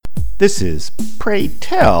This is Pray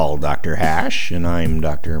Tell Dr. Hash, and I'm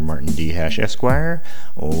Dr. Martin D. Hash, Esquire,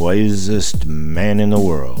 wisest man in the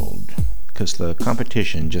world, 'cause the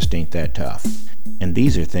competition just ain't that tough. And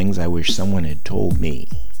these are things I wish someone had told me.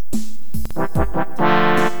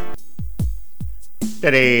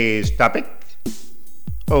 Today's topic: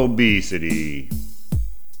 obesity.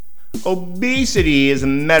 Obesity is a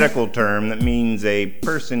medical term that means a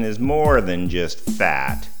person is more than just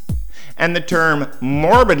fat. And the term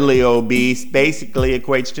morbidly obese basically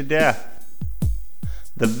equates to death.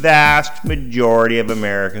 The vast majority of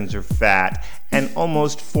Americans are fat, and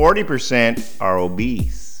almost 40% are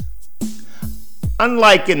obese.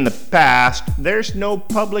 Unlike in the past, there's no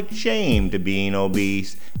public shame to being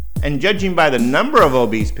obese, and judging by the number of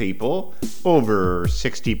obese people, over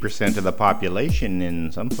 60% of the population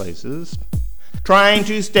in some places, trying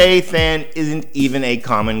to stay thin isn't even a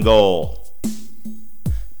common goal.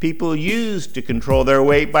 People used to control their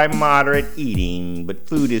weight by moderate eating, but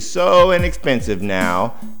food is so inexpensive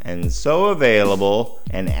now, and so available,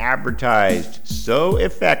 and advertised so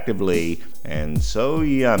effectively, and so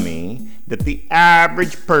yummy, that the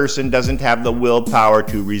average person doesn't have the willpower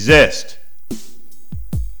to resist.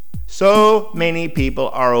 So many people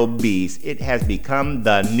are obese, it has become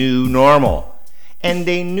the new normal. And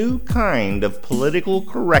a new kind of political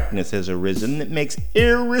correctness has arisen that makes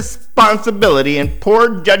irresponsibility and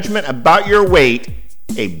poor judgment about your weight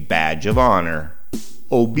a badge of honor.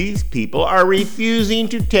 Obese people are refusing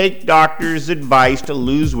to take doctors' advice to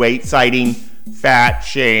lose weight, citing fat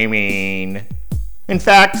shaming. In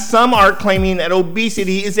fact, some are claiming that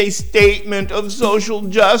obesity is a statement of social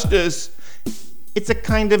justice. It's a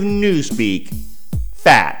kind of newspeak.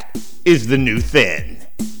 Fat is the new thin.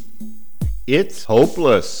 It's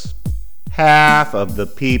hopeless. Half of the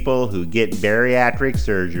people who get bariatric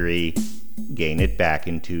surgery gain it back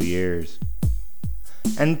in 2 years.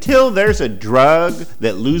 Until there's a drug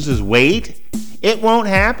that loses weight, it won't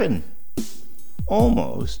happen.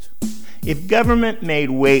 Almost. If government made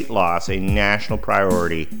weight loss a national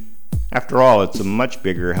priority, after all, it's a much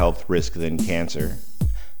bigger health risk than cancer,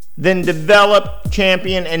 then develop,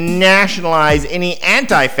 champion, and nationalize any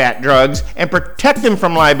anti-fat drugs and protect them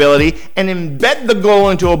from liability and embed the goal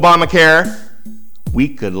into Obamacare, we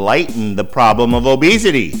could lighten the problem of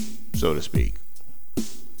obesity, so to speak.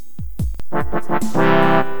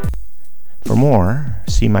 For more,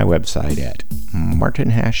 see my website at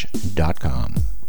martinhash.com.